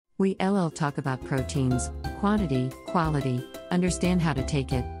We talk about proteins, quantity, quality, understand how to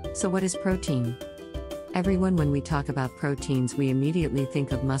take it. So what is protein? Everyone, when we talk about proteins, we immediately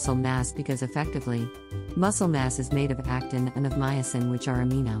think of muscle mass because effectively, muscle mass is made of actin and of myosin, which are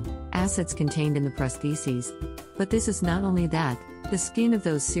amino acids contained in the prostheses. But this is not only that, the skin of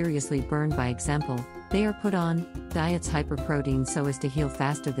those seriously burned, by example, they are put on diets hyperprotein so as to heal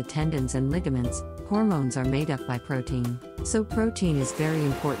faster the tendons and ligaments. Hormones are made up by protein. So protein is very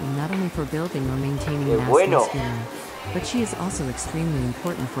important not only for building or maintaining mass muscular, but she is also extremely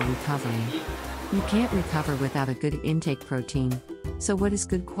important for recovery. You can't recover without a good intake protein. So what is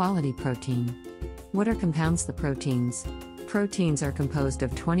good quality protein? What are compounds the proteins? Proteins are composed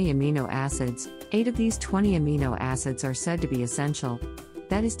of 20 amino acids. 8 of these 20 amino acids are said to be essential.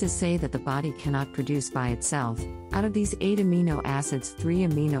 That is to say that the body cannot produce by itself. Out of these 8 amino acids, 3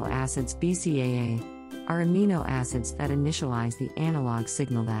 amino acids BCAA are amino acids that initialize the analog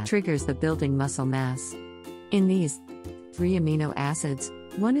signal that triggers the building muscle mass. In these 3 amino acids,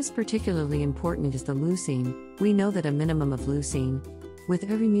 one is particularly important is the leucine. We know that a minimum of leucine with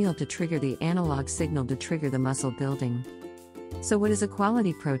every meal to trigger the analog signal to trigger the muscle building. So what is a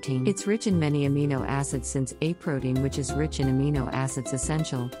quality protein? It's rich in many amino acids, since a protein which is rich in amino acids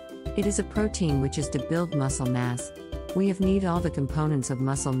essential. It is a protein which is to build muscle mass. We have need all the components of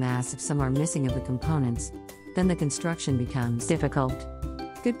muscle mass. If some are missing of the components, then the construction becomes difficult.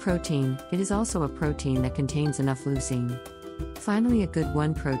 Good protein, it is also a protein that contains enough leucine. Finally, a good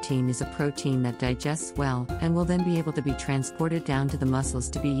one protein is a protein that digests well and will then be able to be transported down to the muscles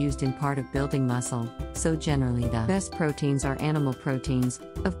to be used in part of building muscle. So generally the best proteins are animal proteins.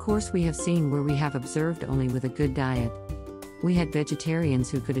 Of course, we have seen where we have observed only with a good diet. We had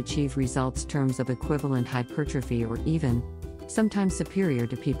vegetarians who could achieve results terms of equivalent hypertrophy or even sometimes superior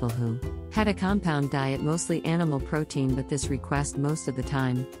to people who had a compound diet, mostly animal protein, but this request most of the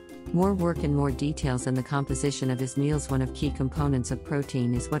time more work and more details in the composition of his meals. One of key components of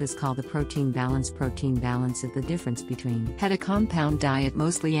protein is what is called the protein balance. Protein balance is the difference between had a compound diet,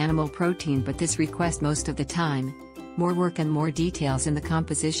 mostly animal protein, but this request most of the time more work and more details in the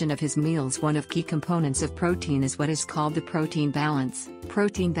composition of his meals. One of key components of protein is what is called the protein balance.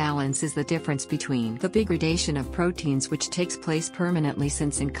 Protein balance is the difference between the degradation of proteins, which takes place permanently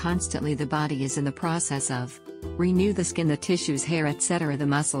since and constantly the body is in the process of renew the skin, the tissues, hair, etc., the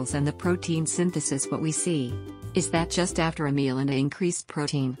muscles, and the protein synthesis. What we see is that just after a meal and an increased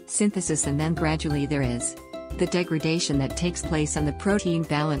protein synthesis, and then gradually there is the degradation that takes place and the protein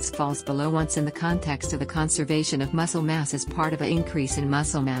balance falls below. Once in the context of the conservation of muscle mass as part of an increase in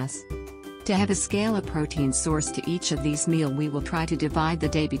muscle mass. To have a scale of protein source to each of these meals, we will try to divide the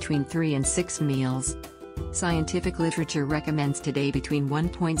day between 3 and 6 meals. Scientific literature recommends today between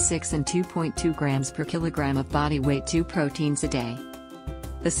 1.6 and 2.2 grams per kilogram of body weight 2 proteins a day.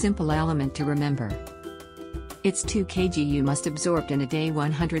 The simple element to remember: it's 2 kg you must absorb in a day.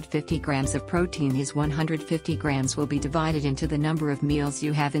 150 grams of protein. These 150 grams will be divided into the number of meals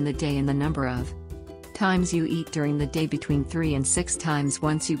you have in the day and the number of times you eat during the day, between 3 and 6 times.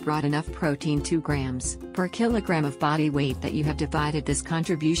 Once you brought enough protein, 2 grams per kilogram of body weight, that you have divided this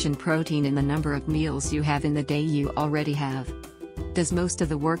contribution protein in the number of meals you have in the day, you already have does most of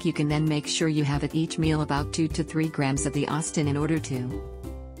the work. You can then make sure you have at each meal about 2 to 3 grams of the ostin in order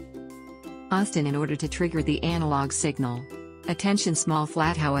to trigger the analog signal. Attention, small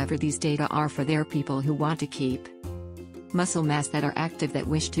flat. However, these data are for their people who want to keep muscle mass, that are active, that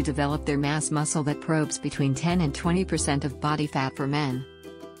wish to develop their mass muscle that probes between 10 and 20% of body fat for men.